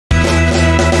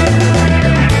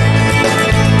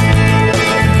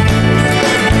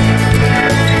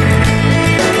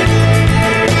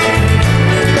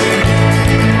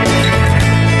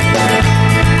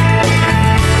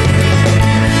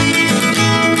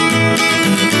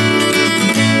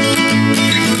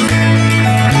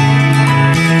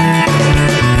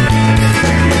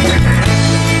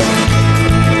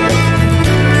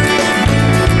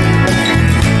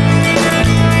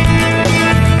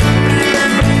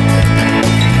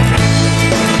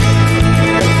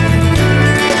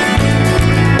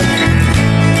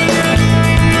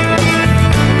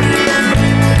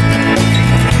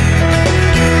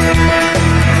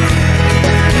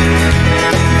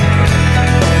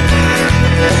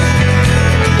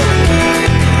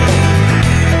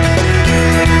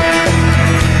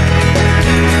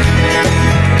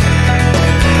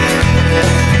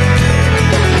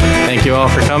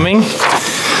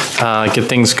get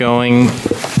things going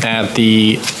at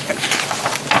the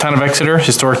Town of Exeter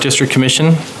Historic District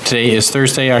Commission. Today is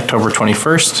Thursday, October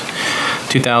 21st,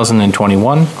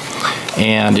 2021,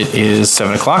 and it is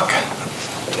 7 o'clock.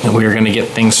 And we are going to get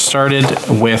things started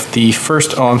with the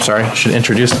first, I should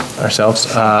introduce ourselves.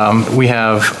 We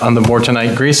have on the board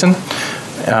tonight Grayson.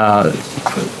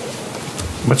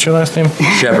 What's your last name?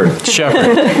 Shepherd.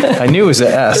 Shepherd. I knew it was an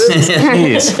S.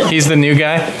 He's the new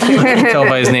guy. You can tell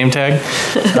by his name tag.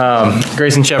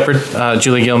 Grayson Shepherd,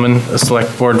 Julie Gilman, a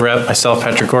select board rep, myself,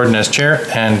 Patrick Gordon as chair,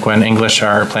 and Gwen English,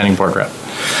 our planning board rep.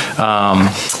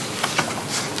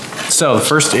 So the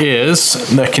first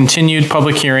is the continued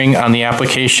public hearing on the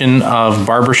application of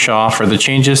Barbara Shaw for the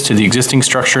changes to the existing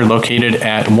structure located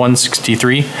at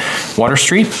 163 Water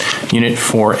Street, Unit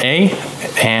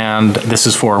 4A, and this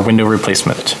is for window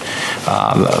replacement.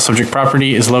 The subject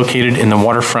property is located in the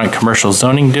Waterfront Commercial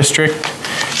Zoning District,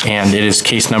 and it is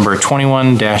case number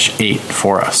 21-8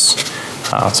 for us.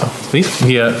 So please,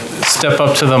 step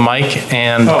up to the mic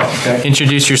and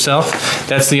introduce yourself.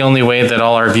 That's the only way that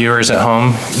all our viewers at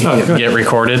home get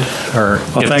recorded or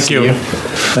get to see you.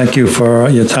 Thank you for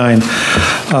your time.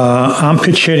 I'm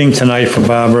pitch hitting tonight for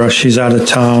Barbara. She's out of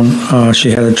town. She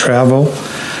had to travel.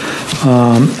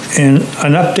 And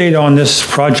an update on this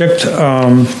project.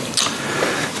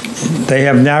 They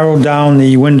have narrowed down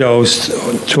the windows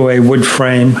to a wood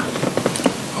frame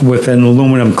with an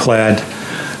aluminum clad.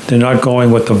 They're not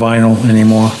going with the vinyl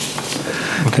anymore.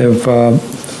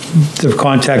 They've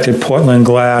contacted Portland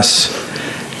Glass,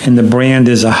 and the brand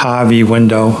is a Harvey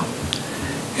window.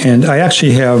 And I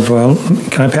actually have,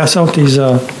 can I pass out these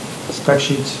spec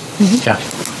sheets? Mm-hmm. Yeah.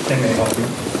 They may help you.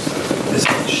 This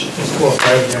 4 or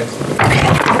 5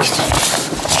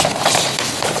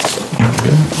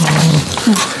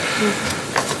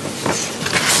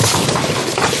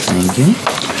 Thank you.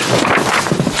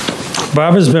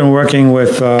 Barbara's been working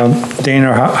with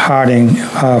Dana Harding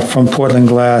from Portland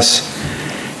Glass,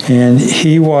 and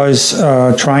he was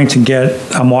trying to get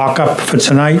a mock-up for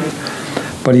tonight,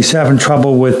 but he's having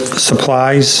trouble with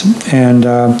supplies, and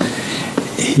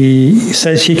he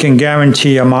says he can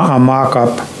guarantee a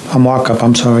mock-up,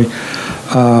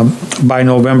 by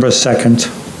November 2nd.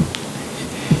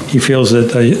 He feels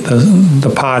that the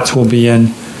parts will be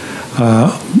in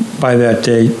by that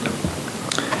date.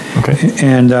 Okay.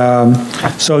 And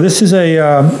so this is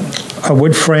a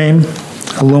wood frame,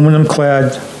 aluminum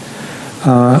clad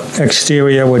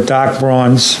exterior with dark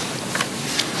bronze,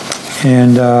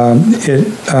 and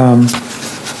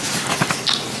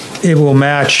it will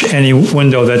match any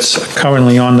window that's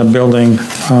currently on the building.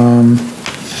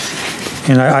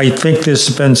 And I think there's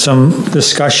been some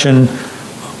discussion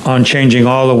on changing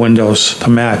all the windows to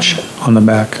match on the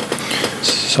back.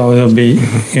 So it'll be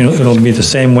the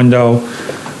same window.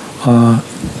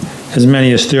 As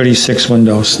many as 36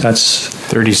 windows. That's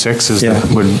 36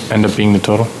 would end up being the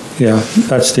total. Yeah,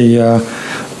 that's the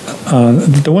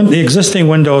existing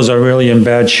windows are really in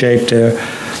bad shape. The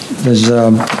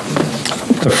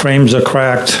frames are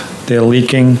cracked. They're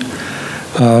leaking.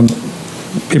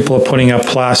 People are putting up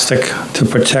plastic to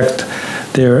protect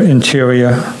their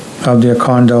interior of their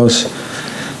condos.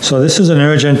 So this is an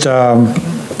urgent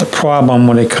problem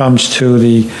when it comes to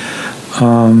the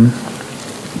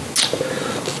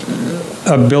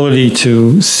ability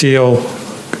to seal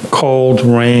cold,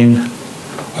 rain,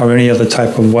 or any other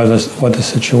type of weather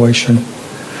situation.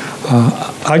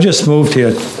 I just moved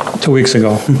here 2 weeks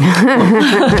ago.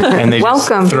 And they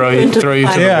Welcome. Just throw you to the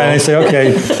ball. Yeah, and they say,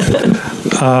 okay.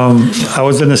 I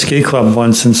was in the ski club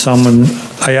once, and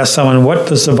I asked someone, what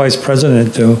does the vice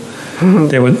president do?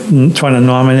 They were trying to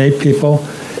nominate people,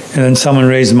 and then someone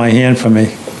raised my hand for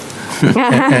me.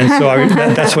 and so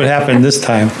that's what happened this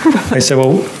time. I said,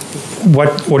 well,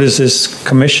 what is this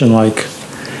commission like?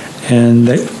 And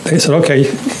they said, okay,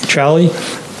 Charlie,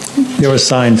 you're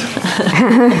assigned.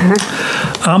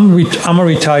 I'm a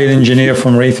retired engineer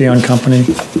from Raytheon Company.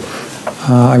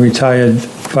 I retired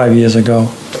 5 years ago.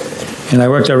 And I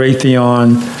worked at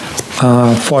Raytheon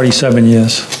 47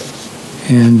 years.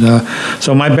 And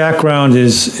so my background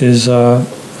is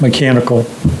mechanical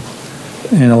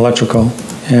and electrical.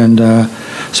 And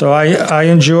so I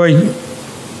enjoy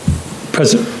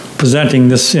presenting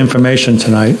this information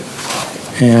tonight.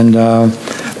 And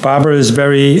Barbara is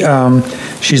very,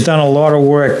 she's done a lot of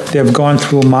work. They've gone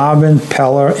through Marvin,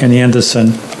 Peller, and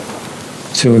Anderson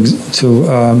to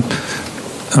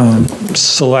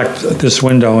select this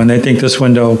window. And they think this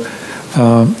window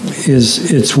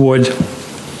it's wood.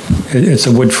 It's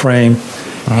a wood frame,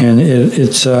 and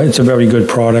it's a very good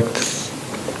product.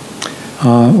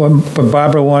 What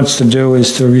Barbara wants to do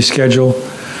is to reschedule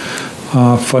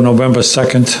for November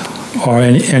 2nd or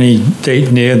any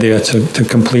date near there to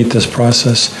complete this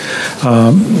process.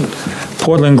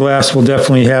 Portland Glass will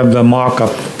definitely have the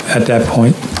mock-up at that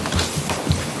point.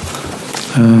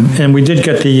 And we did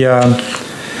get the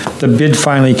bid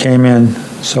finally came in,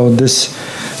 so this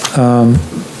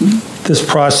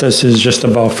process is just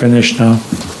about finished now.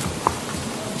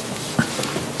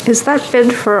 Is that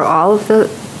bid for all of the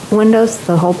windows,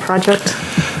 the whole project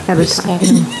at a time?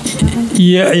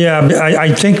 Yeah,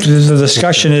 I think the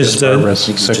discussion is Just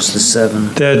the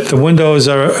 7. that the windows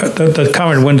the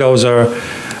current windows are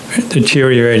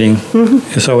deteriorating.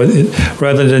 So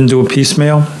rather than do a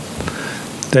piecemeal,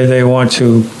 they want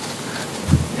to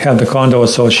have the condo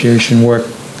association work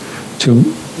to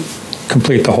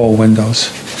complete the whole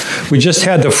windows. We just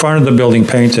had the front of the building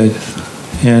painted,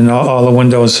 and all the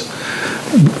windows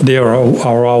there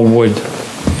are all wood.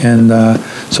 And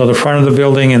so the front of the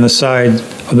building and the side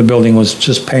of the building was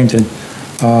just painted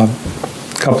a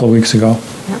couple of weeks ago.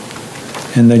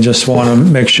 And they just want to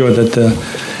make sure that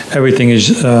everything is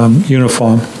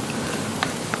uniform.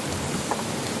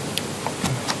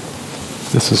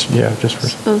 This is, just for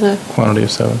the quantity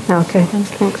of 7. Okay,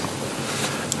 thanks.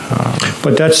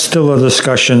 But that's still a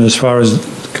discussion as far as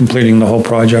completing the whole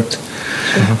project.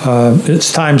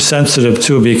 It's time sensitive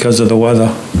too because of the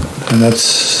weather, and that's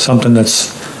something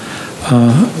that's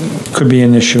could be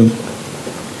an issue.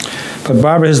 But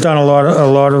Barbara has done a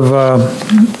lot of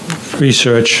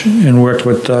research and worked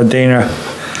with Dana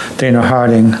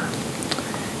Harding,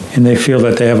 and they feel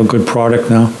that they have a good product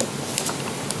now.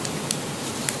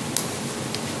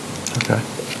 Okay.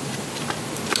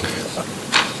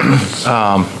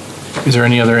 Is there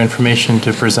any other information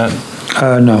to present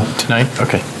No. tonight?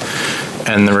 Okay.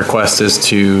 And the request is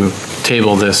to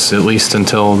table this at least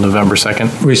until November 2nd?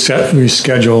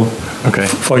 Reschedule Okay.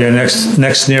 for your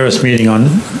next nearest meeting in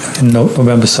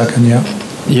November 2nd, yeah.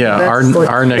 Yeah, That's like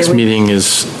our next 3 weeks. meeting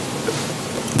is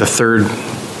the third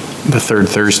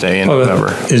Thursday in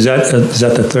November. Is that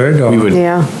the 3rd? Or? We would,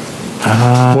 Yeah,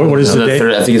 What is the date?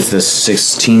 I think it's the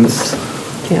 16th.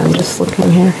 yeah, I'm just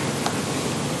looking here.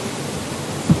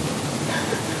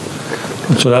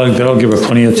 So that'll give her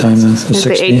plenty of time then, the It's the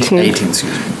 16th? 18th. 18th, excuse me.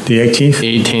 The 18th?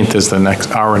 18th is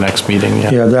our next meeting,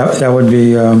 yeah. Yeah, that would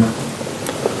be,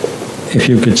 if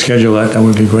you could schedule that, that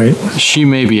would be great. She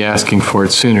may be asking for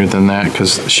it sooner than that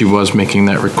because she was making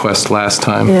that request last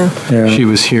time. Yeah. She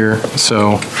was here,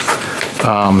 so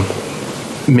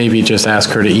maybe just ask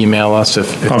her to email us if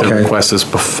the Okay. request is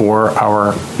before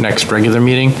our next regular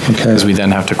meeting. Okay. Because we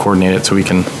then have to coordinate it so we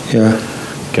can Yeah,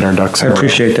 get our ducks I in a row.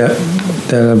 appreciate that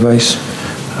advice.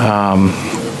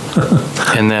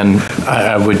 And then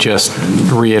I would just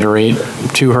reiterate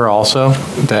to her also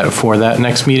that for that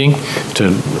next meeting,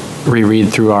 to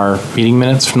reread through our meeting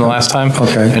minutes from the last time.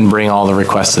 Okay. And bring all the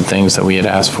requested things that we had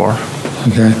asked for.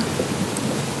 Okay.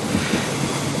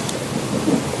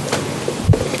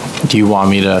 Do you want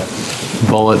me to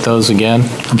bullet those again?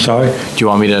 I'm sorry? Do you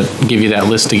want me to give you that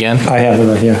list again? I have it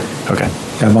right here. Okay.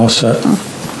 Yeah, I'm all set.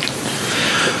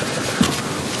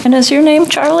 And is your name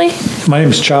Charlie? My name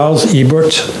is Charles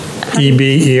Ebert,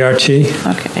 E-B-E-R-T.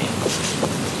 Okay.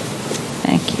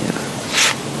 Thank you.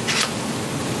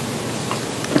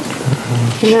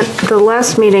 And at the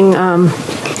last meeting,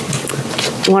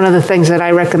 one of the things that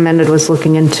I recommended was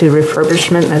looking into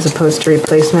refurbishment as opposed to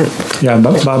replacement. Yeah,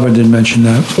 Barbara did mention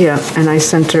that. Yeah, and I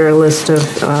sent her a list of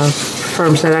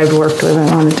firms that I've worked with. I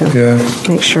wanted to Yeah.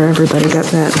 make sure everybody got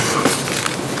that.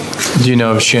 Do you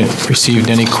know if she had received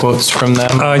any quotes from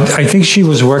them? I think she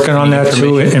was working on that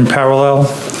too in parallel.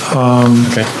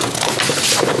 Okay.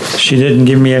 She didn't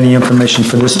give me any information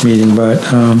for this meeting, but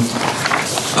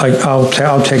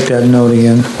I'll take that note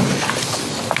again.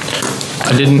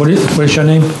 I didn't. What is your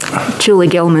name? Julie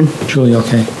Gilman. Julie,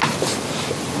 okay.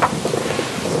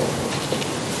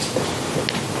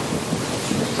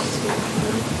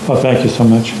 Oh, thank you so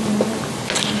much.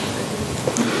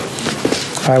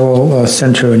 I will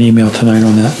send her an email tonight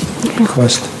on that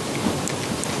request.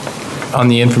 On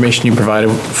the information you provided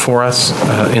for us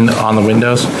on the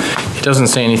windows, it doesn't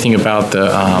say anything about the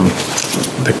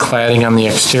cladding on the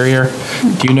exterior.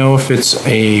 Do you know if it's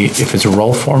a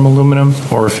roll form aluminum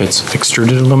or if it's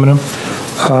extruded aluminum?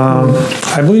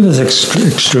 I believe it's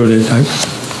extruded. I'm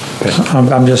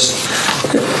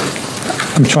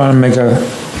trying to make a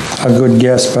good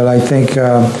guess, but I think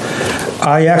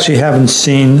I actually haven't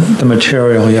seen the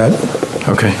material yet.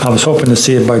 Okay. I was hoping to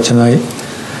see it by tonight,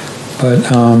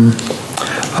 but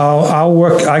I'll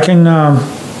work. I can.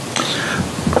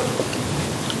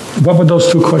 What were those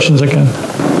two questions again?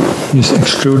 You said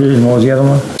extruded, and what was the other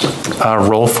one?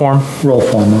 Roll form? Roll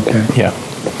form. Okay. Yeah.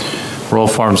 Roll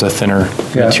form's a thinner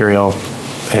Yeah. material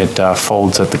it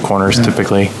folds at the corners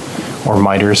typically, or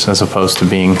miters, as opposed to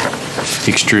being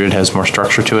extruded, has more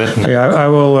structure to it. Yeah, I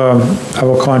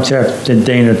will contact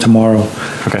Dana tomorrow,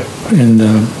 Okay. and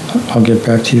I'll get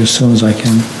back to you as soon as I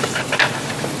can,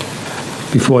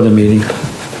 before the meeting.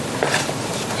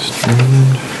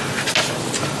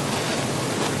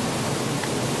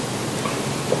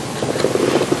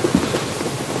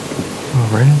 All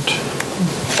right.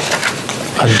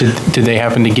 Did they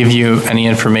happen to give you any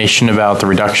information about the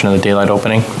reduction of the daylight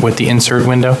opening with the insert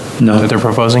window? No. That they're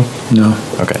proposing? No.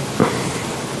 Okay.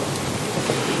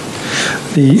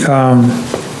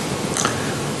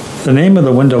 The name of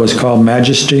the window is called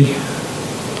Majesty.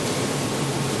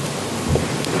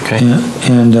 Okay.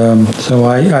 And so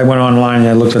I went online and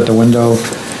I looked at the window,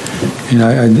 and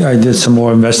I did some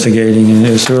more investigating, and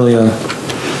it's really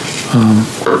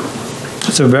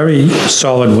it's a very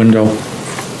solid window.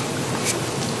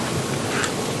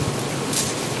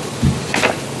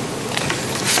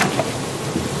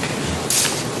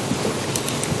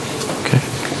 Okay.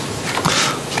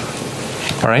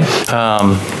 All right.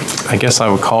 I guess I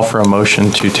would call for a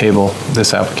motion to table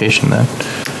this application then,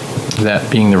 that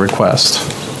being the request.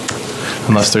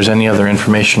 Unless there's any other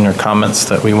information or comments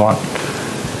that we want.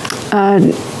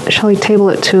 Shall we table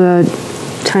it to a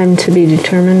time to be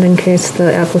determined in case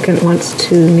the applicant wants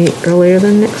to meet earlier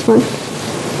than next month?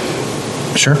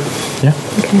 Sure. Yeah.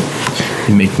 Okay.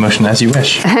 You make the motion as you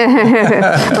wish.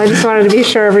 Well, I just wanted to be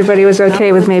sure everybody was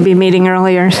okay with maybe meeting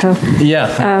earlier, so. Yeah.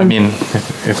 I mean,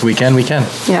 if we can, we can.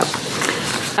 Yeah.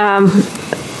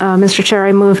 Mr. Chair,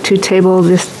 I move to table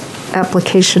this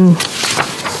application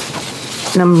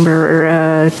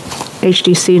number,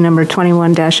 HDC number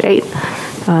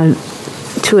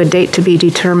 21-8, to a date to be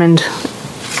determined,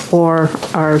 or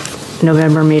our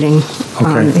November meeting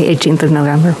on the 18th of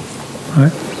November. All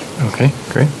right. Okay,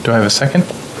 great. Do I have a second?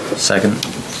 Second.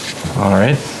 All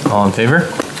right. All in favor?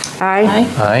 Aye.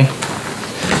 Aye.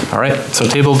 All right. So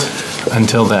tabled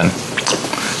until then.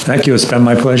 Thank you, it's been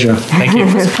my pleasure. Thank you.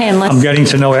 It's painless. I'm getting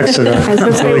to know Exeter. I was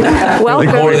gonna say,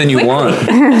 welcome. More than you want.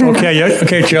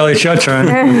 Okay, Charlie, it's your turn.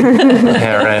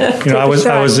 Yeah, right. You know, I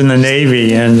was in the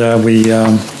Navy, and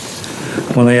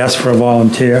when they asked for a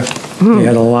volunteer, we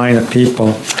had a line of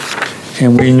people,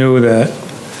 and we knew that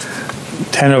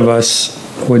 10 of us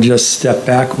would just step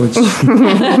backwards,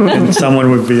 and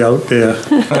someone would be out there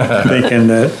thinking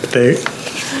that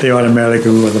they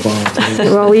automatically were the volunteers.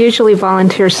 Well, we usually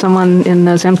volunteer someone in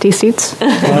those empty seats.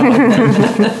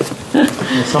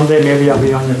 Someday maybe I'll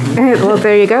be on your. Well,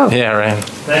 there you go. Yeah, right.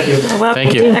 Thank you. Welcome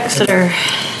Thank you. to Exeter.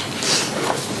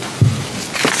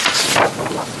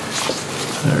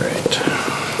 All right.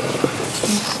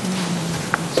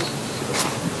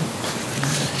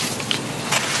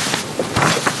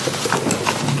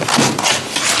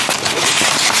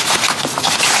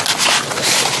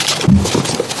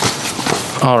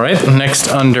 All right, next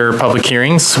under public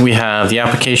hearings, we have the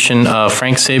application of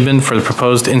Frank Sabin for the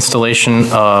proposed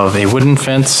installation of a wooden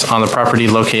fence on the property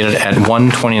located at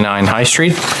 129 High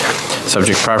Street.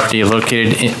 Subject property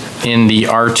located in the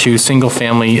R2 Single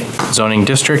Family Zoning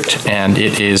District, and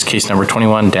it is case number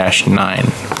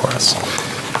 21-9 for us.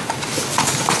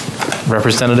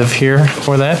 Representative here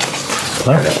for that?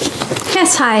 Hello?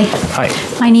 Yes, hi. Hi.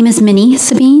 My name is Minnie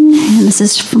Sabine, and this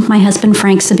is my husband,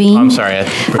 Frank Sabine. I'm sorry. I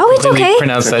Oh, it's completely okay.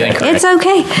 pronounced that incorrect. It's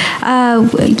okay.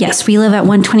 Yes, we live at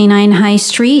 129 High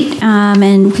Street,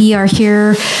 and we are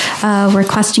here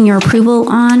requesting your approval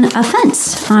on a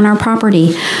fence on our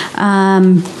property.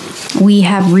 We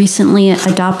have recently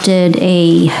adopted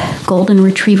a golden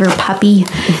retriever puppy,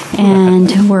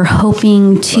 and we're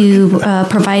hoping to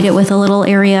provide it with a little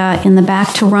area in the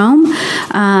back to roam.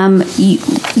 You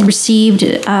received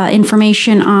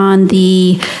information on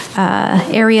the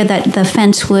area that the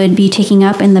fence would be taking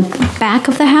up in the back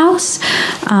of the house.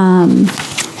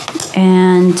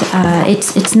 And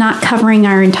it's not covering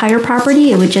our entire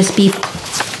property. It would just be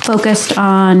focused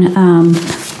on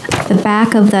the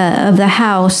back of the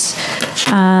house,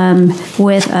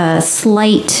 with a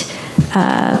slight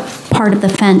part of the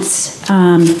fence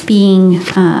being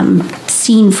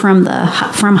seen from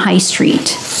High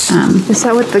Street. Is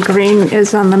that what the green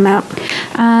is on the map?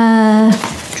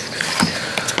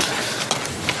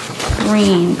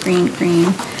 Green.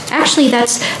 Actually,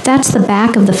 that's the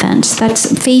back of the fence.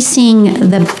 That's facing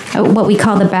the what we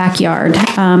call the backyard,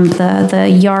 the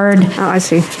yard Oh, I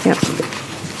see, yep.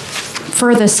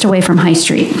 furthest away from High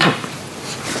Street.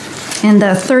 And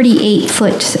the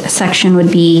 38-foot section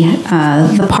would be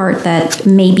the part that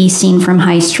may be seen from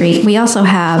High Street. We also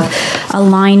have a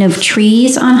line of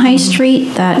trees on High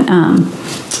Street that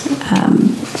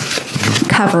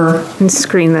cover And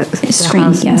screen that.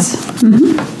 screen. Yes.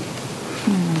 Mm-hmm.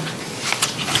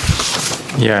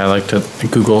 Yeah, I like to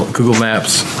Google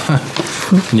Maps.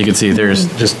 And you can see there's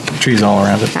just trees all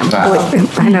around it.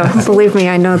 I know, believe me,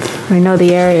 I know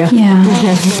the area. Yeah.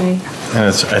 And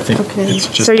I think it's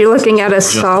just. So you're looking at a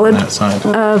just on solid that side.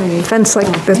 fence like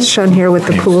that's shown here with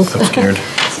the pool, I'm scared.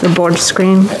 the board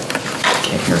screen?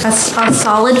 A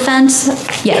solid fence?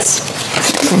 Yes.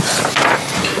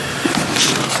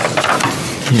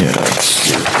 Yeah.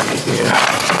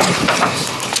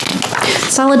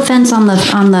 Solid fence on the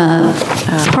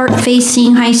part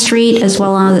facing High Street as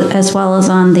well as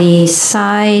on the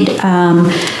side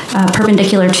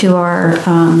perpendicular to our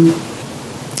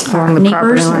Along the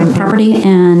neighbors' property line, property,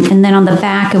 and then on the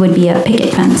back it would be a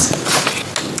picket fence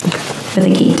with a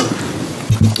gate.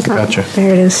 Gotcha.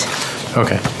 There it is.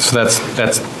 Okay, so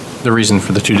that's the reason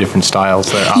for the two different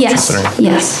styles that are Yes. considering.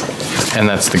 Yes. And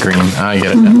that's the green. I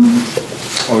get it now.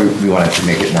 Well, we wanted to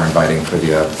make it more inviting for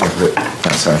the,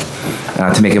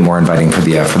 to make it more inviting for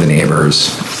the neighbors.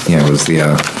 You know, it was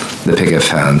the picket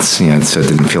fence. You know, so it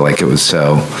didn't feel like it was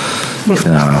so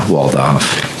walled off.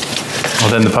 Well,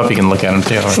 then the puppy can look at them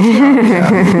too.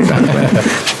 Yeah,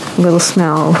 exactly. Little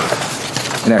smell.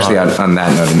 And actually, on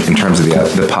that note, in terms of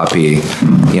the puppy,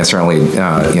 you know, certainly, you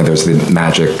know, there's the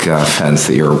magic fence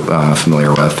that you're familiar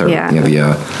with, or Yeah. you know, the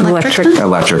Electric.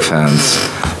 electric fence,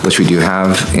 which we do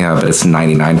have, you know, but it's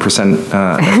 99%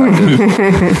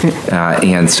 effective.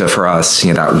 And so for us,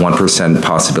 you know, that 1%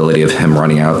 possibility of him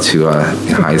running out to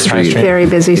High Street, Very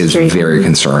busy is street. very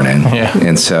concerning. Yeah.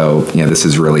 And so, you know, this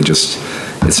is really just,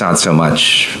 it's not so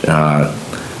much,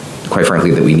 quite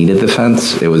frankly, that we needed the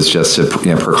fence. It was just a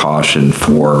precaution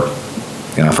for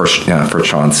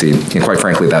Chauncey. And quite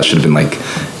frankly, that should have been like,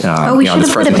 We on should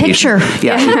this have put a presentation. picture.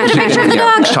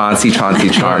 Yeah, Chauncey.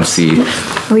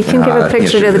 We can give a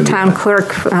picture to the should town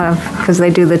clerk because they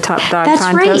do the top dog That's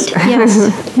contest. right. Yes.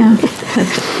 Yeah.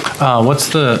 What's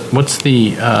the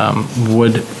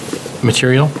wood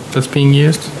material that's being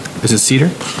used? Is it cedar?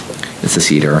 It's a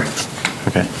cedar.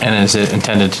 Okay. And is it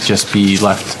intended to just be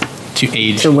left to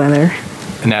age The weather.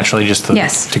 naturally, just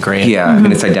Yes. to gray it? Yeah, I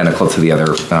mean, it's identical to the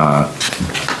other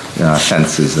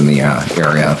fences in the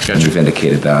area. Gotcha. And we've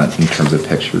indicated that in terms of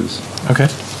pictures. Okay.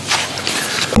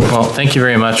 Well, thank you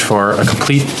very much for a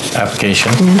complete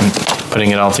application and putting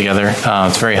it all together.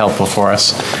 It's very helpful for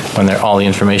us when all the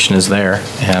information is there.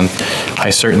 And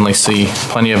I certainly see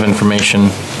plenty of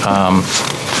information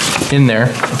in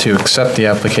there to accept the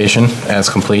application as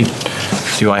complete.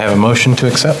 Do I have a motion to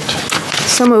accept?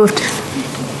 So moved.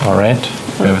 All right.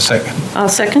 Do we have a second? I'll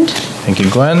second. Thank you,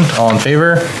 Gwen. All in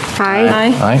favor?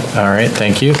 Aye. Aye. All right,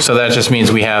 thank you. So that just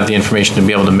means we have the information to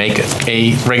be able to make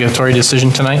a regulatory decision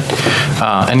tonight.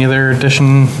 Any other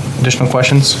additional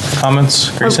questions, comments,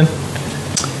 Grayson?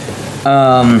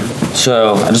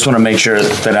 So I just want to make sure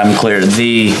that I'm clear.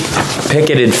 The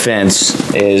picketed fence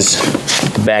is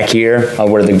back here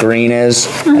where the green is,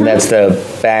 and that's the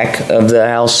back of the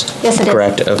house? Yes, it is.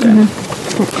 Correct, okay.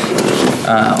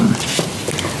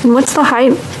 And what's the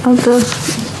height of the,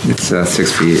 It's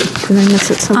 6 feet. did I miss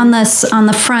it somewhere? On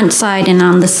the front side and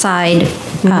on the side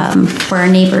where our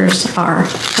neighbors are,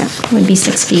 would be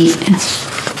 6 feet.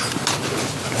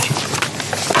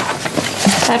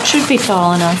 That should be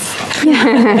tall enough.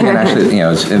 And actually, you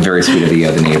know, it's very sweet of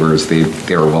the neighbors. They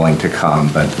were willing to come,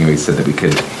 but you know, we said that we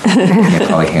could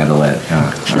probably handle it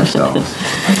ourselves.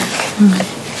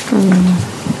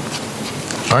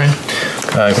 All right.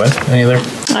 Gwen, any other?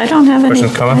 I don't have any.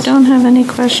 Questions, comments? I don't have any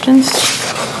questions.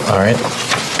 All right.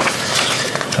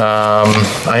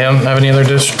 I don't have any other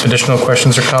additional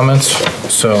questions or comments,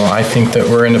 so I think that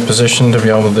we're in a position to be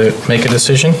able to make a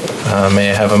decision. May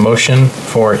I have a motion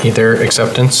for either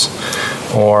acceptance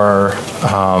or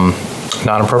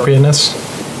non-appropriateness?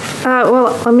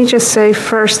 Well, let me just say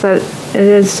first that it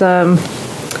is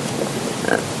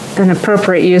an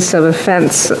appropriate use of a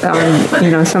fence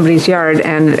on, somebody's yard,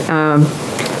 and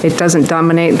it doesn't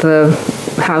dominate the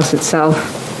house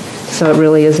itself. So it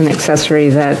really is an accessory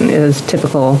that is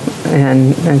typical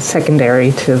and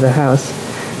secondary to the house.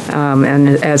 And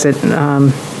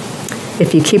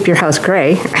if you keep your house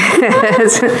gray,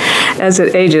 as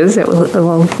it ages, it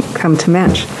will come to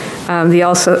match.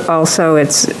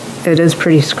 It is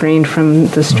pretty screened from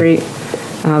the street,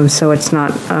 so it's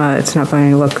not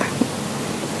going to look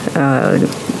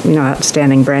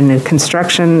outstanding brand new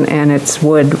construction, and it's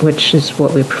wood, which is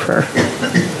what we prefer.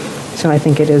 So I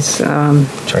think it is.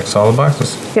 Checks all the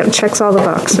boxes. Yep, checks all the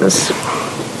boxes.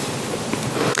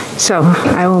 So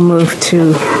I will move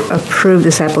to approve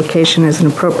this application as an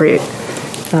appropriate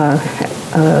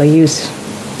use.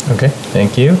 Okay,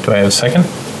 thank you. Do I have a second?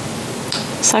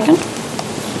 Second?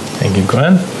 Thank you,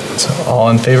 Gwen. So all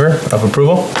in favor of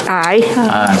approval? Aye.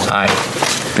 Aye.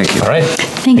 Thank you. All right.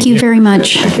 Thank you very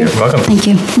much. You're welcome. Thank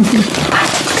you.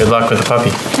 Good luck with the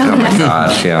puppy. Oh my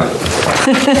gosh, yeah.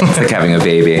 It's like having a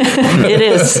baby. It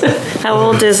is. How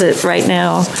old is it right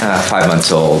now? 5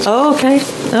 months old. Oh, okay,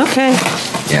 okay.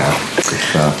 Yeah.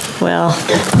 Well,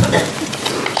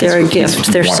 they're a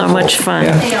gift. They're so much fun.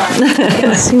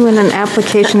 Yeah. See, when an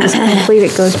application is complete,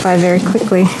 it goes by very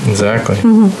quickly. Exactly.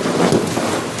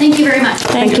 Thank you very much.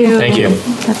 Thank you. Thank you.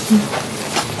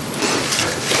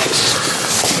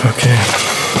 Okay.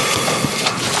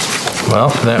 Well,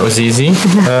 that was easy.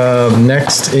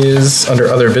 Next is under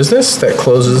other business that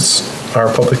closes our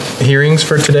public hearings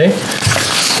for today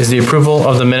is the approval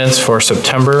of the minutes for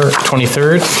September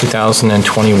 23rd,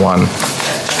 2021.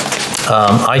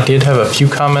 I did have a few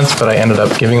comments, but I ended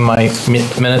up giving my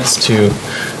minutes to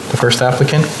the first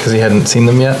applicant because he hadn't seen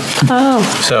them yet. Oh.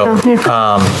 So, Do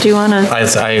you want to?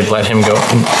 I let him go,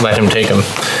 let him take them.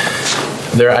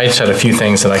 I just had a few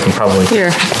things that I can probably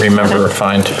Here. remember or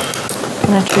find.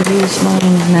 Let you use mine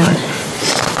and then.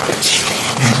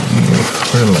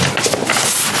 Where am I?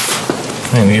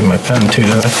 I didn't need my pen too,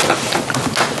 did I?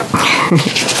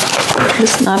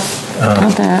 It's not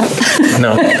that.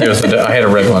 No, I had a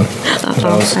red one. that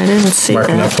I was I didn't see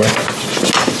marking that. up for.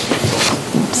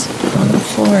 It's on the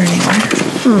floor anywhere.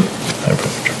 I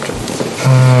probably dropped it.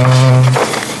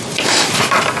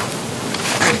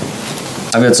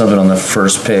 I've got something on the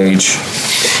first page,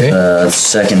 Okay.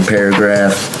 second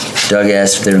paragraph. Doug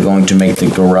asked if they were going to make the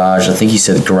garage, I think he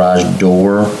said garage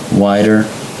door wider.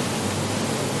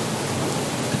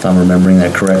 If I'm remembering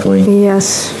that correctly.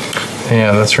 Yes.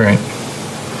 Yeah, that's right.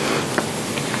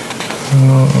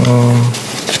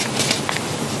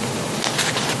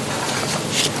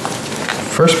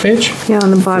 First page? Yeah,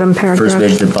 on the bottom paragraph. First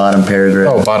page, the bottom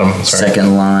paragraph. Oh, bottom, sorry.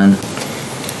 Second line.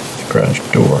 Garage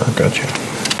door, gotcha.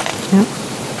 Yep.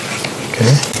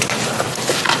 Okay.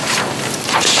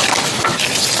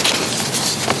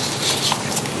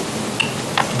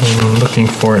 I'm looking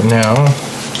for it now.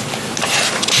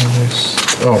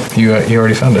 Oh, you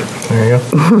already found it. There you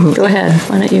go. Go ahead.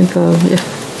 Why don't you go?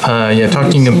 Yeah,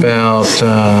 talking about,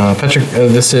 Patrick,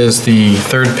 this is the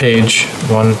third page,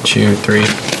 1, 2, 3,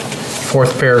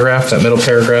 fourth paragraph, that middle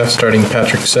paragraph, starting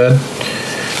Patrick said.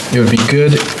 It would be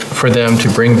good for them to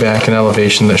bring back an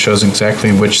elevation that shows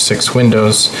exactly which 6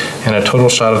 windows and a total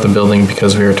shot of the building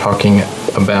because we were talking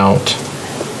about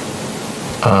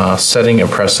setting a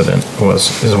precedent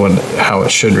how it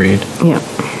should read. Yeah.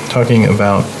 Talking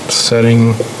about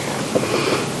setting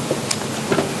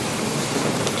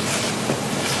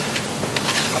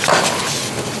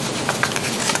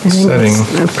I think setting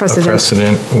it's a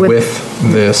precedent with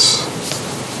this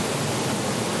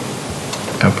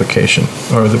application,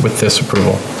 or with this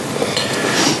approval.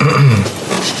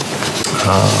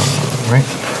 Right?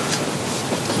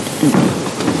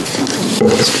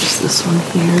 It's this one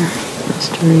here.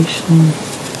 Restoration.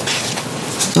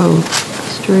 Oh,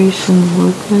 restoration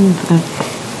workman.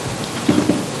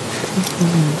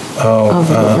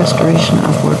 Restoration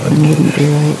of workman wouldn't be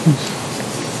right.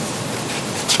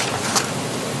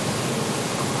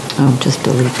 Oh, just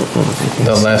delete the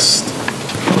I guess.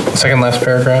 Second last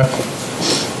paragraph.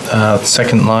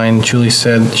 Second line, Julie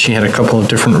said she had a couple of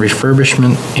different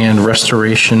refurbishment and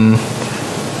restoration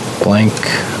blank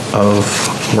of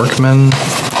workmen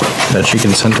that she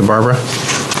can send to Barbara.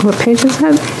 What page is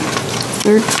that?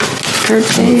 Third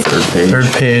page.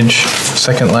 Third page,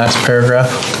 second last paragraph,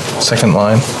 second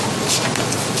line.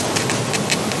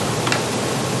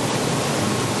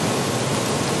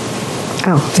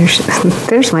 Oh,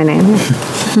 there's my name.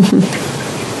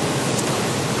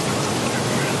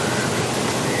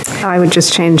 I would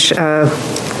just change a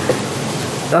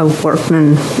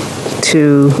workman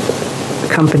to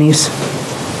companies.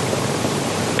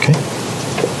 Okay.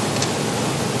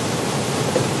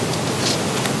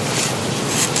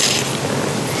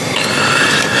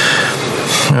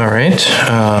 All right.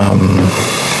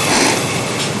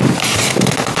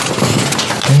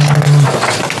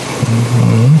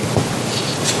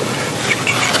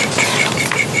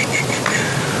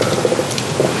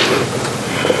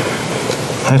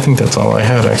 I think that's all I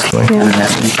had, actually. Okay.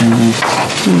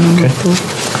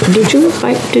 Did you? We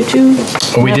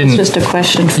That was didn't. just a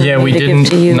question for Yeah, me we to give didn't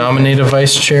to you. nominate a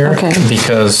vice chair Okay.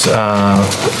 because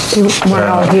We're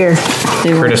all here.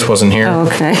 They were- Curtis wasn't here. Oh,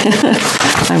 okay.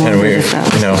 I And wondered we, if that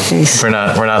was the case. we're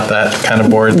not that kind of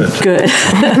board that Good.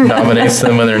 nominates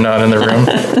them when they're not in the room.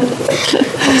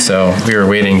 So we were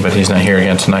waiting, but he's not here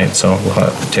again tonight, so we'll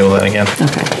have to table that again.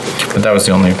 Okay. But that was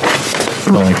the only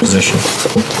position.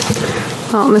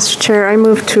 Well, Mr. Chair, I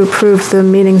move to approve the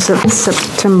meeting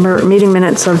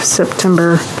minutes of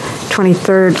September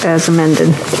 23rd as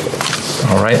amended.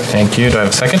 All right, thank you. Do I have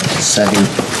a second? Second.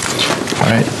 All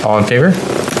right, all in favor?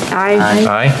 Aye.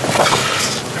 Aye.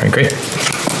 All right, great.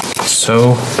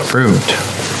 So approved.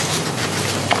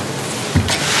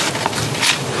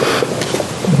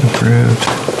 Approved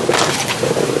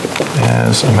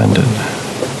as amended.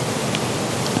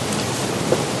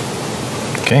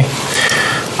 Okay.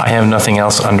 I have nothing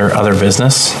else under other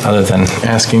business, other than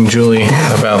asking Julie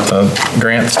about the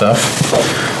grant stuff.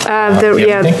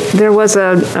 There was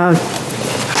a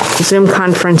Zoom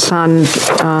conference on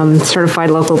certified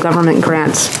local government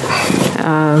grants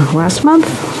last month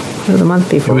or the month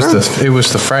before. It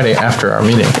was the Friday after our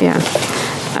meeting. Yeah.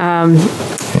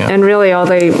 And really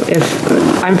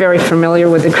I'm very familiar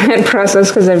with the grant process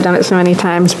because I've done it so many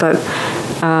times, but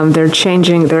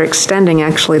they're extending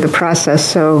actually the process.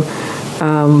 So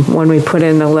when we put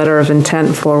in a letter of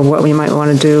intent for what we might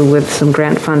want to do with some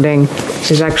grant funding,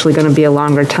 there's actually going to be a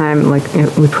longer time. Like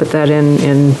we put that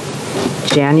in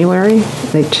January.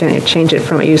 They changed it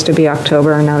from, it used to be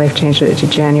October, and now they've changed it to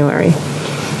January.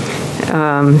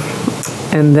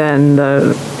 And then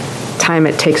the time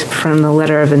it takes from the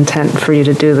letter of intent for you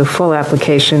to do the full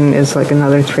application is like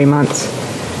another 3 months.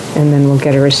 And then we'll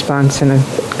get a response in a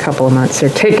couple of months. They're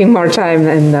taking more time,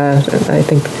 and I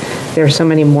think there are so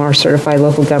many more certified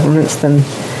local governments than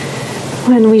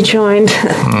when we joined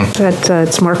that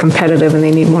it's more competitive, and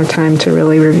they need more time to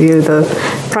really review the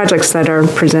projects that are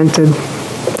presented.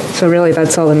 So really,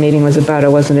 that's all the meeting was about.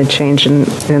 It wasn't a change in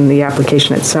the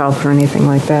application itself or anything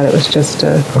like that. It was just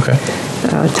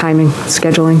timing,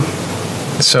 scheduling.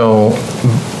 So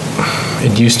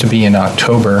it used to be in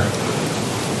October.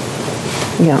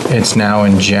 Yeah. It's now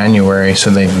in January, so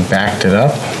they've backed it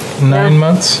up 9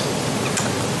 months?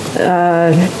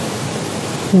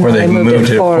 Or they moved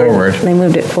it forward? They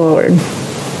moved it forward.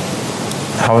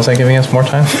 How was that giving us more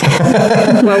time?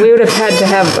 Well, we would have had to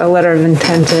have a letter of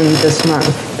intent in this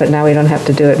month, but now we don't have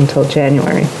to do it until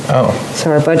January. Oh.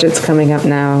 So our budget's coming up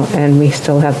now, and we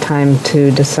still have time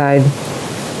to decide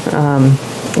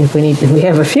if we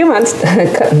have a few months,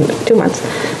 2 months,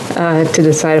 to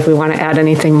decide if we want to add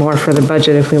anything more for the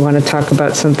budget, if we want to talk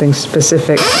about something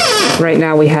specific. Right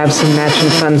now, we have some matching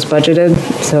funds budgeted,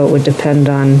 so it would depend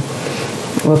on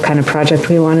what kind of project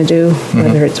we want to do,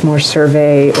 whether it's more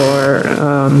survey or...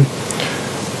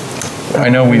 I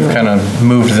know we've kind of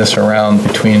moved this around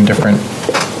between different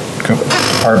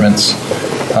departments,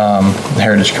 the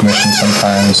Heritage Commission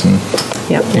sometimes, and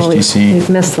HDC. We've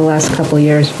missed the last couple of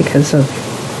years because of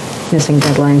missing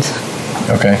deadlines.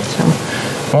 Okay. So.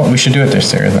 Well, we should do it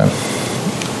this year then.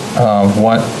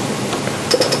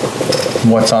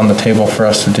 What's on the table for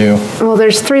us to do? Well,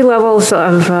 there's 3 levels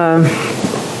of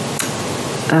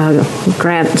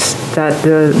grants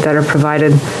that are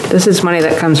provided. This is money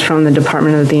that comes from the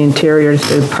Department of the Interior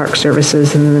to the Park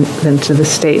Services, and then to the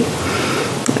state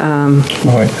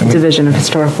Division of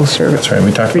Historical Service. That's right.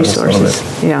 We talked about this a little bit.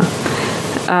 Yeah.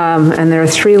 And there are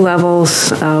 3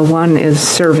 levels. One is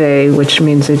survey, which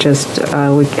means we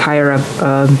hire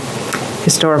a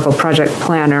historical project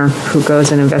planner who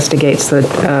goes and investigates the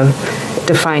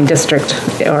defined district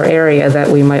or area that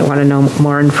we might want to know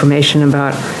more information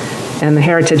about. And the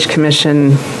Heritage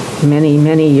Commission, many,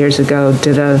 many years ago,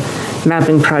 did a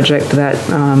mapping project that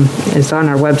is on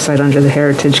our website under the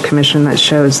Heritage Commission that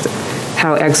shows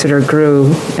how Exeter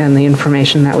grew, and the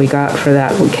information that we got for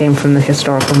that came from the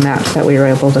historical maps that we were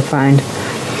able to find.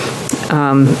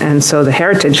 And so the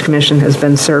Heritage Commission has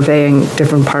been surveying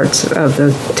different parts of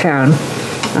the town.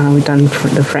 We've done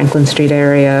the Franklin Street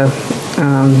area,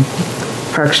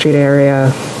 Park Street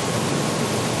area.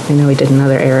 I know we did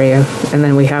another area. And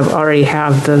then we already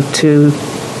have the 2,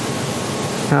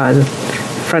 the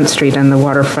Front Street and the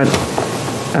waterfront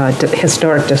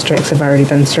historic districts have already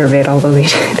been surveyed, although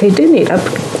they do need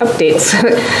updates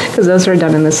because those were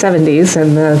done in the 70s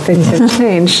and things have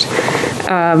changed.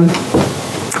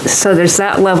 So there's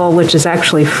that level, which is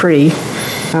actually free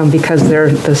because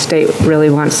the state really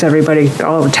wants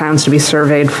all the towns to be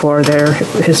surveyed for their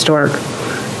historic,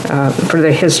 for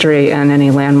their history and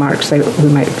any landmarks that we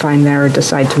might find there or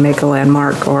decide to make a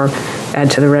landmark or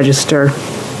add to the register.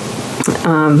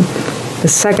 The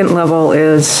second level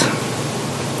is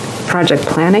project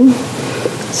planning.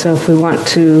 So if we want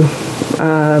to,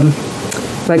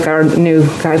 like our new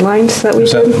guidelines that we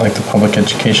did. Is that like the public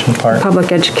education part?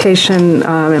 Public education,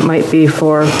 it might be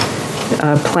for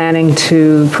planning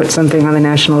to put something on the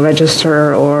National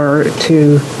Register or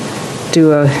to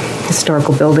do a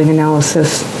historical building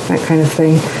analysis, that kind of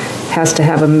thing. Has to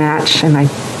have a match, and I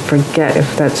forget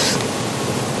if that's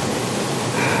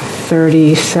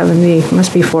 30, 70,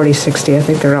 must be 40, 60, I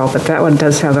think they're all, but that one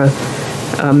does have a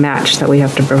match that we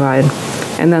have to provide.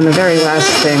 And then the very last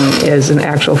thing is an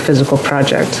actual physical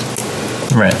project.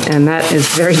 Right. And that is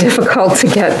very difficult to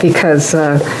get because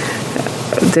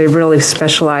they really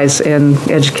specialize in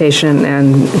education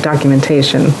and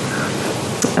documentation.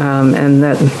 And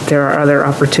that there are other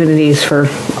opportunities for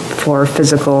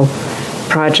physical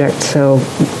projects. So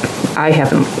I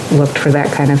haven't looked for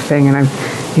that kind of thing. And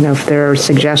if there are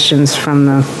suggestions from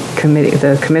the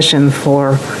commission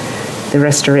for the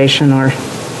restoration or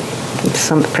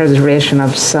some preservation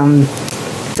of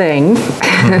something,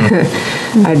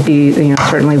 I'd be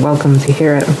certainly welcome to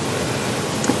hear it.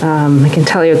 I can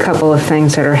tell you a couple of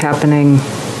things that are happening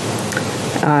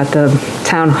at the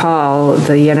town hall.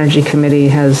 The Energy Committee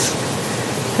has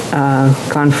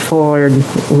gone forward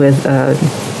with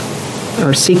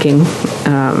or seeking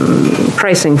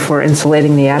pricing for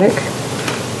insulating the attic,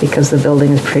 because the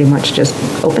building is pretty much just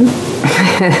open.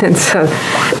 And so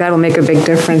that'll make a big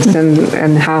difference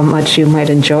in how much you might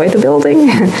enjoy the building.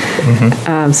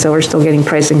 So we're still getting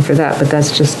pricing for that, but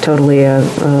that's just totally a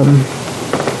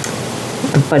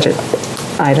budget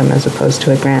item as opposed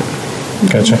to a grant.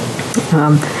 Gotcha.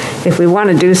 If we want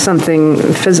to do something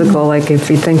physical, like if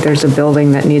you think there's a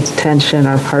building that needs attention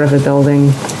or part of a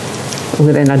building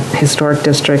within a historic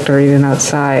district or even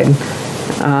outside,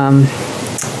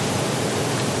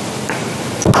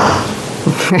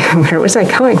 where was I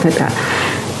going with that?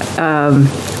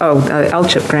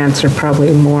 LCHIP grants are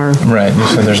probably more. Right, you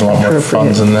said there's a lot more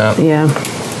funds in that. Yeah.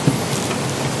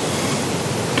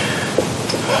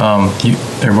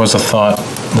 There was a thought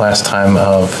last time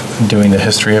of doing the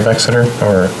history of Exeter,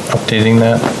 or updating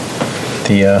that,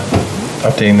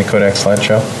 updating the Codex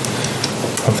slideshow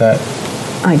of that.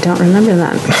 I don't remember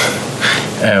that.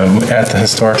 At the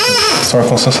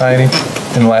Historical Society.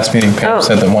 In the last meeting, Pam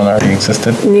said that one already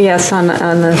existed. Yes, on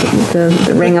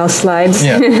the Ringo slides,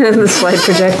 yeah. The slide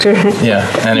projector. Yeah,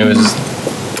 and it was,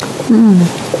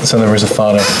 so there was a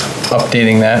thought of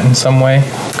updating that in some way.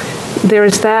 There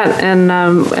was that, and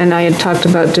I had talked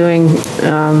about doing,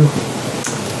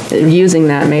 using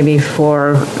that maybe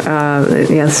for,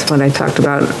 yes, what I talked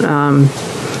about,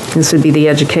 this would be the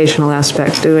educational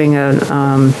aspect, doing I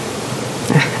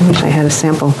wish I had a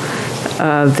sample.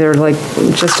 They're like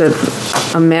just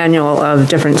a manual of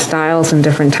different styles and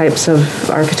different types of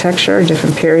architecture,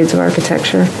 different periods of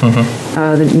architecture.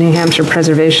 The New Hampshire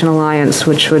Preservation Alliance,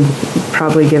 which would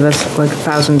probably give us like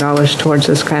 $1,000 towards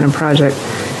this kind of project,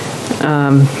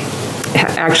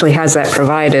 actually has that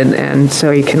provided, and so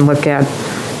you can look at,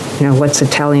 what's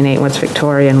Italianate, what's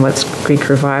Victorian, what's Greek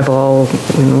Revival,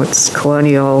 and what's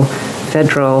colonial,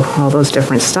 federal, all those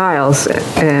different styles.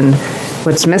 And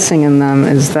what's missing in them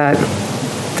is that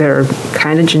they're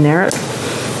kind of generic.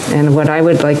 And what I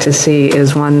would like to see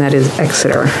is one that is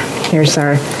Exeter. Here's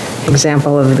our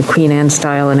example of the Queen Anne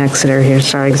style in Exeter.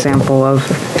 Here's our example of,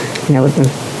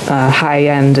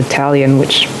 high-end Italian,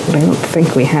 which I don't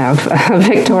think we have,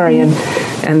 Victorian,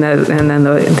 and then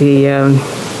the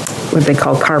what they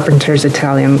call Carpenter's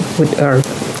Italian, or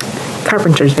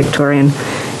Carpenter's Victorian,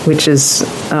 which is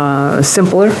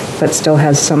simpler, but still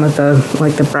has some of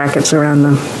the brackets around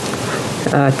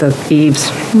the eaves.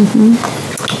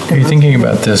 Are you thinking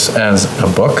about this as a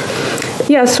book?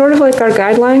 Yeah, sort of like our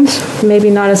guidelines, maybe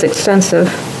not as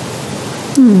extensive.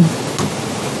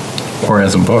 Or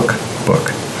as a book?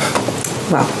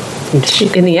 Well,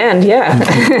 in the end, yeah.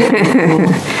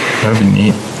 That would be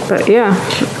neat. But yeah.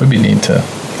 It would be neat to,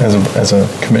 as a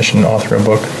commission, author a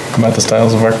book about the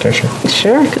styles of architecture.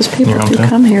 Sure. Because people do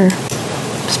come here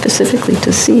specifically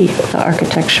to see the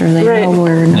architecture. They know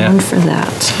we're known for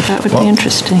that. So that would be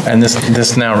interesting. And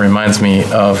this now reminds me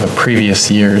of a previous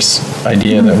year's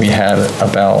idea that we had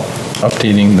about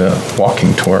updating the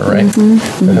walking tour, right?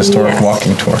 The historic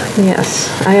walking tour. Yes.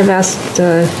 I have asked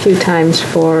a few times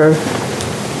for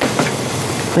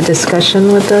a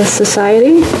discussion with the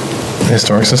society. The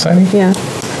Historic Society? Yeah.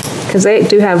 Because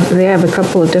they have a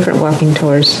couple of different walking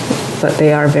tours, but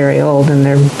they are very old and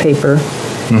they're paper.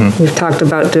 We've talked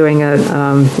about doing a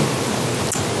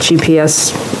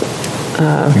GPS.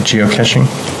 Geocaching?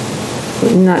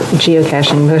 Not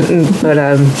geocaching, but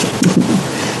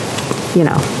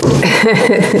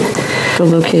The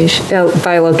location.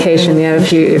 By location, yeah.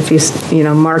 If you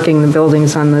marking the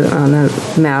buildings on the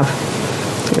map,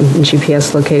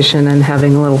 GPS location, and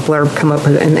having a little blurb come up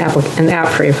with an app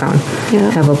for your phone.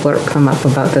 Yeah. Have a blurb come up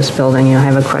about this building. I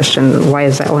have a question. Why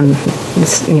is that one?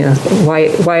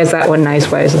 Why is that one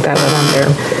nice? Why isn't that one on there?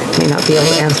 May not be able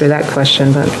to answer that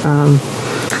question, but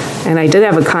and I did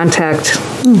have a contact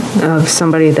of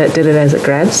somebody that did it as a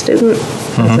grad student,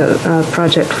 as a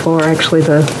project for actually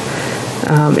the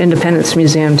Independence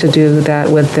Museum to do that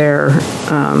with their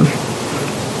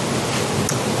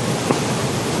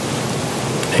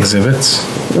Exhibits?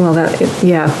 Well,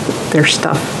 there's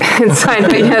stuff inside,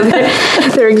 but yeah,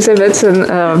 they're exhibits, and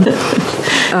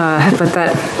but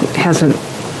that hasn't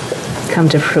come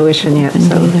to fruition yet.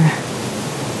 So. Either.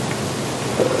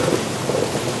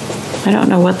 I don't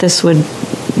know what this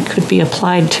could be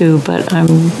applied to, but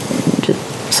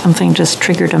something just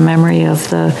triggered a memory of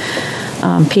the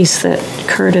piece that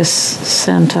Curtis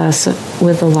sent us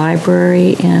with the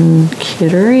library in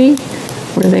Kittery,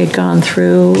 where they'd gone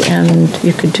through and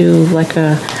you could do like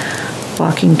a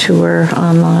walking tour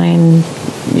online.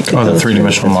 You could the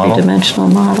three-dimensional model? Three-dimensional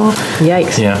model.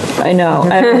 Yikes. Yeah. I know.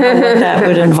 I don't know what that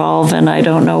would involve, and I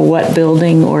don't know what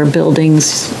building or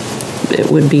buildings it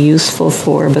would be useful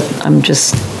for, but I'm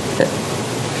just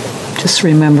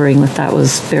remembering that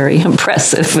was very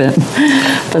impressive.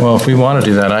 Well, if we want to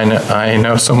do that, I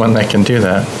know someone that can do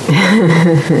that.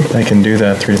 They can do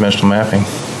that three-dimensional mapping.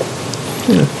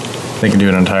 They can do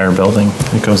an entire building.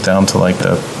 It goes down to like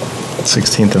the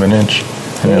 16th of an inch,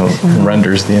 and it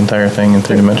renders the entire thing in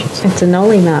 3 dimensions. It's a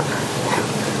Noli map.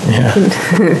 Yeah.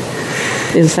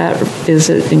 Is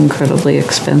it incredibly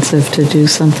expensive to do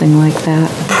something like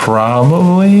that?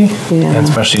 Probably. Yeah.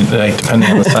 Especially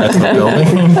depending on the size of the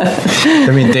building. I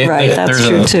mean, That's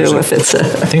true too. If it's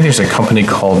I think there's a company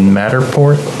called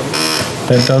Matterport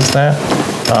that does that,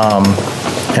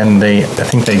 and I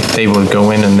think they would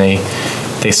go in and they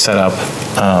set up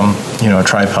a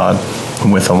tripod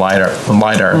with a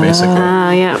lidar basically.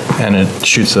 Yeah. And it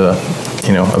shoots a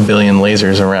billion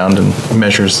lasers around and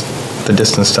measures the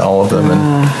distance to all of them,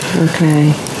 and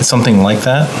okay. it's something like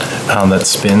that that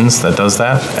spins, that does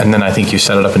that, and then I think you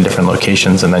set it up in different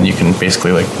locations, and then you can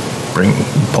basically like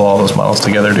pull all those models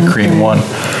together to create one.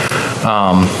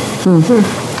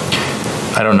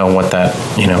 I don't know what that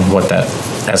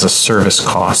as a service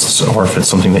costs, or if it's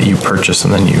something that you purchase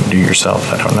and then you do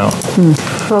yourself. I don't know.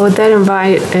 Well, would that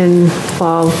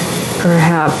involve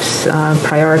perhaps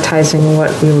prioritizing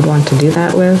what we would want to do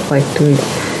that with? Like, do we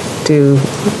do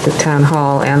the town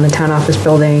hall and the town office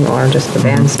building, or just the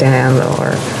bandstand,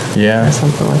 or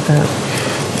something like that?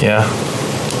 Yeah.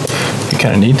 You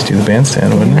kind of need to do the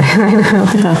bandstand, wouldn't it?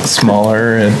 I know.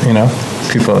 Smaller, and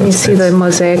people. You see the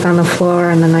mosaic on the floor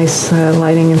and the nice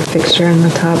lighting and fixture in the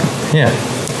top. Yeah.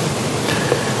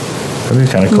 That'd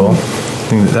be kind of cool. I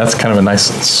think that's kind of a nice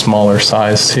smaller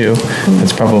size too.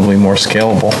 It's probably more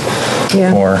scalable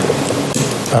for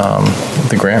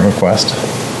the grant request,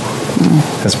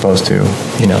 as opposed to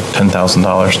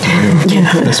 $10,000 to do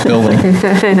this building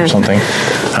or something.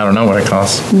 I don't know what it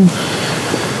costs.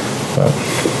 But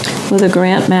with a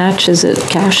grant match, is it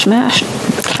cash match?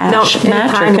 Match, or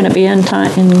can it be in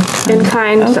kind? In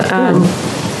kind.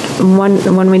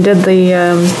 When we did the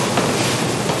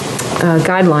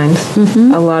guidelines,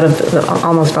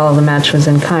 almost all of the match was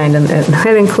in kind, and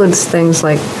it includes things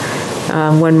like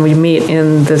when we meet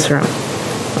in this room.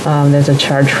 There's a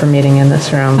charge for meeting in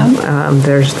this room.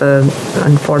 There's the,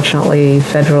 unfortunately,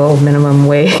 federal minimum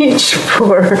wage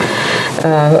for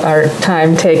our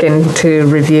time taken to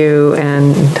review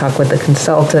and talk with the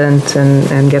consultant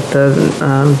and get the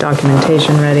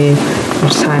documentation ready.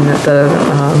 There's time that the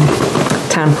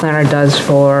town planner does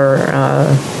for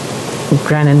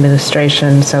grant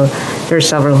administration. So there's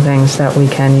several things that we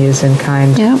can use in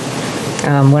kind. Yeah.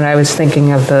 When I was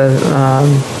thinking of the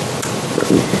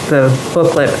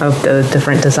booklet of the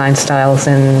different design styles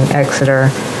in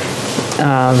Exeter,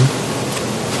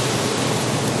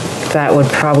 that would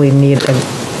definitely need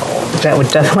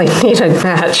a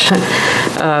match.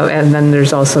 And then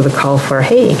there's also the call for,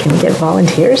 hey, can you get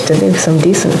volunteers to do some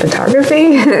decent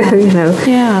photography?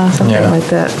 Something like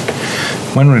that.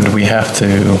 when would we have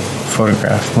to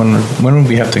photograph? When would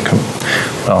we have to come?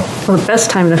 Well, the best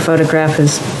time to photograph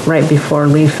is right before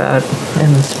leaf out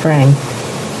in the spring,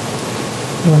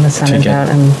 when the sun is out,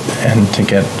 and to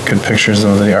get good pictures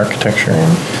of the architecture.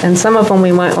 Yeah. And some of them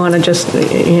we might want to just,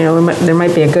 there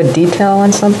might be a good detail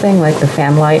on something like the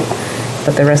fan light,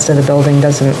 but the rest of the building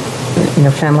doesn't.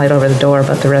 Fan light over the door,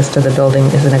 but the rest of the building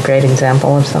isn't a great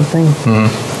example of something.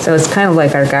 Mm-hmm. So it's kind of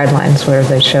like our guidelines where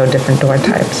they show different door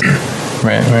types.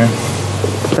 Right.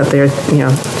 But there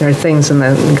are things in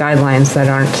the guidelines that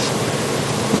aren't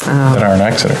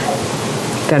Exeter.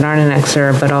 That aren't in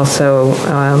Exeter, but also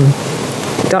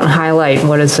don't highlight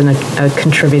what is a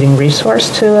contributing resource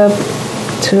to a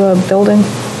building.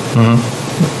 Mm-hmm.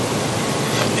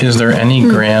 Is there any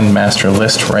grand master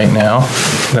list right now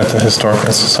that the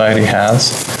Historical Society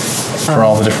has for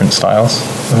all the different styles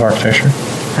of architecture?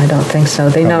 I don't think so.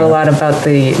 They know a lot about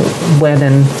the when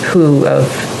and who of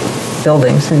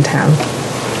buildings in town,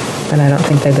 but I don't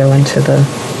think they go into the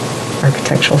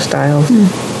architectural styles.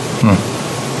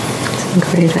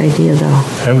 Great idea, though.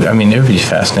 I mean, it would be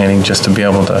fascinating just to be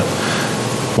able to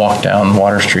walk down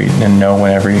Water Street and know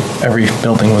when every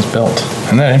building was built.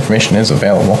 And that information is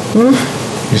available. You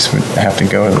just would have to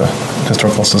go to the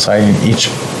Historical Society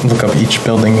and look up each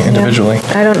building individually.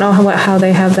 Yeah. I don't know how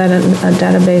they have that in a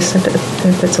database,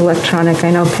 if it's electronic.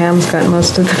 I know Pam's got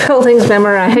most of the buildings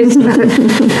memorized, but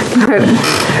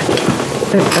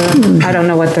I don't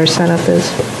know what their setup is.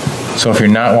 So if you're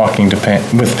not walking with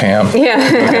Pam, that'd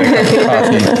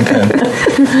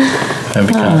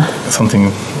be kind of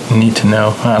something neat to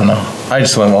know. I don't know. I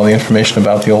just love all the information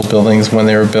about the old buildings, when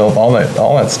they were built, all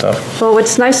that stuff. Well,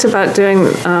 what's nice about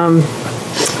doing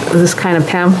this kind of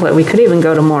pamphlet, we could even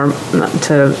go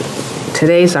to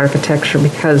today's architecture,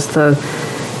 because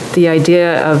the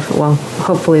idea of, well,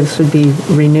 hopefully this would be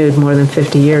renewed more than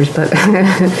 50 years, but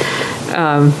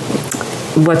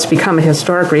what's become a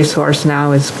historic resource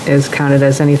now is counted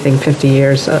as anything 50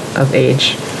 years of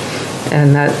age.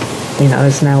 And that,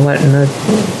 is now what, in the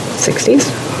 60s?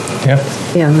 Yeah.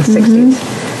 Yeah, in the 60s.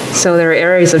 So there are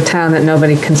areas of town that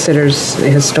nobody considers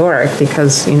historic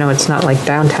because, it's not like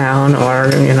downtown, or,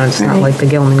 it's not like the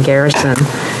Gilman Garrison.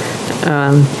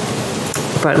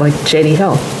 But like J.D.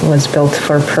 Hill was built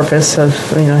for a purpose of,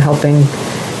 helping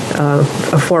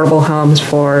affordable homes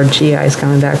for GIs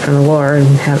coming back from the war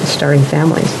and starting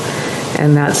families.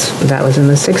 And that was in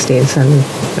the 60s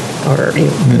or in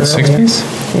the 60s?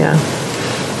 Yeah.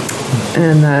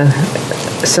 And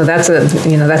so that's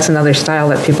another style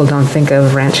that people don't think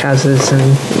of, ranch houses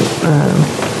and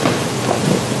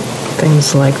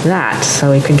things like that.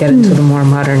 So we could get into the more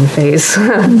modern phase,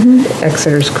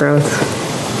 Exeter's growth.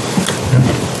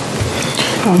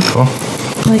 Cool. I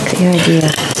like the idea.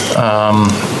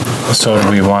 So do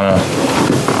we want to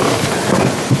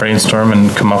brainstorm and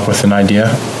come up with an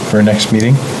idea for our next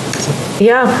meeting?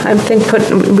 Yeah, I think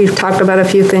we've talked about a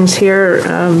few things here.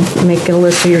 Make a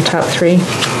list of your top 3.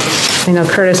 I know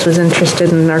Curtis was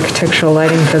interested in architectural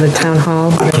lighting for the town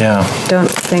hall. Yeah. Don't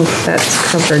think that's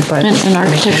covered by... An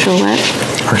architectural what?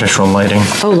 Architectural lighting.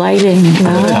 Oh, lighting. For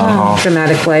the town hall.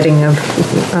 Dramatic lighting of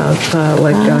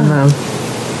on the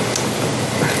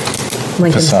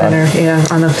Lincoln Facade. Center,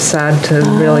 on the facade to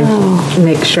really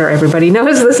make sure everybody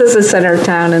knows this is the center of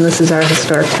town and this is our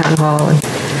historic town hall.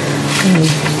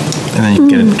 And then you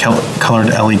get it colored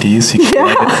LEDs. You can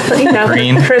light it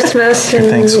green. Christmas. For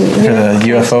the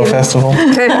UFO festival.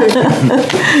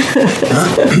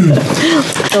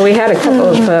 So we had a couple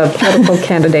of political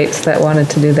candidates that wanted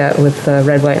to do that with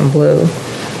red, white, and blue,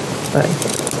 but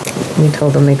we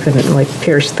told them they couldn't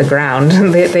pierce the ground.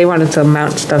 They wanted to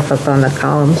mount stuff up on the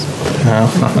columns. No,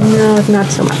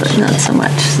 not so much. Not so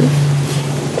much.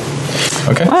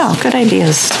 Okay. Wow, good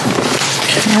ideas. I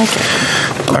like it.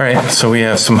 All right, so we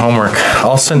have some homework.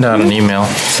 I'll send out an email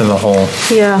to the whole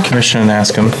commission and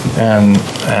ask them, and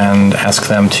ask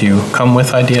them to come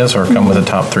with ideas or come with a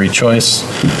top 3 choice.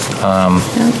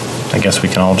 I guess we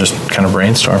can all just kind of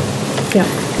brainstorm. Yeah.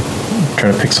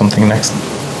 Try to pick something next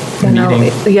And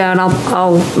meeting.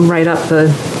 I'll write up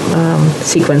the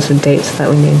sequence of dates that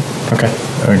we need. Okay,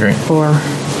 that would be great. For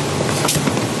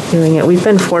doing it. We've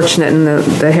been fortunate in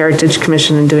the Heritage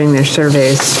Commission in doing their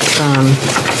surveys.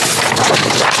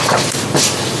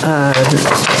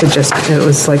 It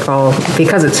was like all,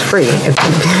 because it's free,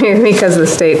 because the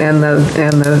state and the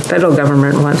federal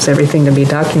government wants everything to be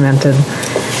documented,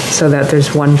 so that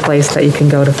there's one place that you can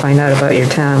go to find out about your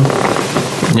town.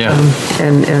 Yeah.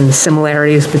 And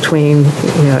similarities between,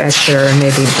 Exeter and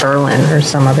maybe Berlin or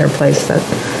some other place that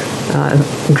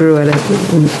grew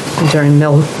during the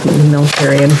mill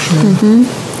period.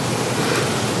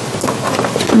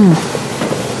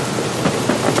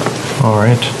 All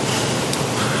right.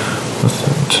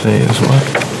 Today is what?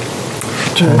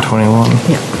 10/21.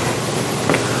 Yeah.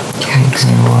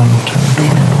 10/21.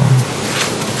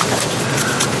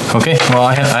 10/21. Okay. Well,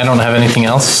 I don't have anything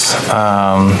else.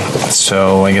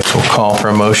 So I guess we'll call for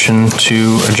a motion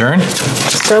to adjourn.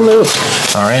 So moved.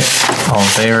 All right. All in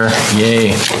favor?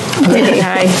 Yay.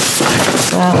 Aye.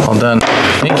 All done.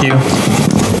 Thank you.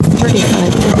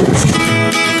 45 minutes.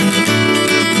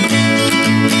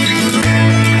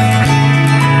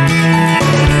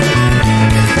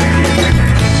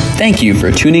 Thank you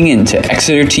for tuning in to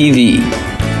Exeter TV.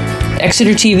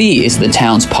 Exeter TV is the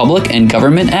town's public and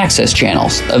government access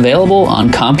channels, available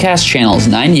on Comcast channels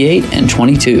 98 and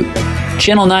 22.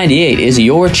 Channel 98 is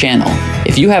your channel.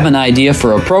 If you have an idea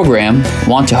for a program,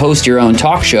 want to host your own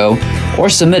talk show, or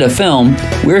submit a film,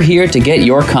 we're here to get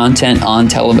your content on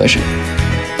television.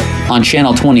 On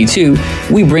Channel 22,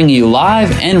 we bring you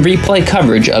live and replay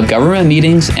coverage of government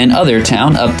meetings and other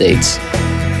town updates.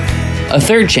 A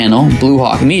third channel, Blue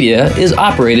Hawk Media, is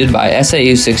operated by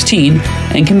SAU 16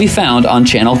 and can be found on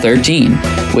Channel 13,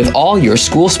 with all your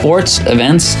school sports,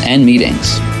 events, and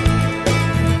meetings.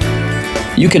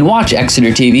 You can watch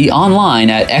Exeter TV online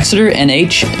at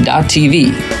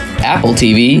exeternh.tv, Apple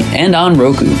TV, and on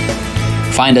Roku.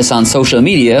 Find us on social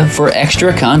media for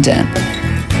extra content.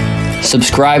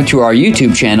 Subscribe to our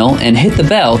YouTube channel and hit the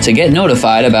bell to get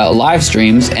notified about live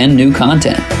streams and new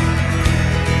content.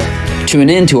 Tune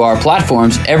in to our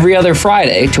platforms every other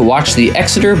Friday to watch the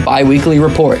Exeter Biweekly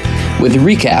Report, with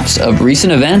recaps of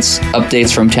recent events,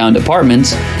 updates from town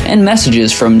departments, and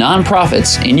messages from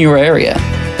nonprofits in your area.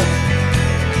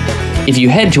 If you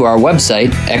head to our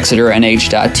website,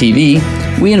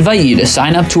 exeternh.tv, we invite you to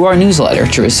sign up to our newsletter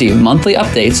to receive monthly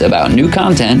updates about new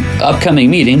content, upcoming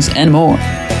meetings, and more.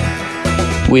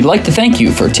 We'd like to thank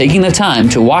you for taking the time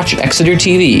to watch Exeter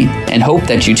TV and hope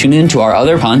that you tune in to our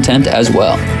other content as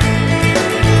well.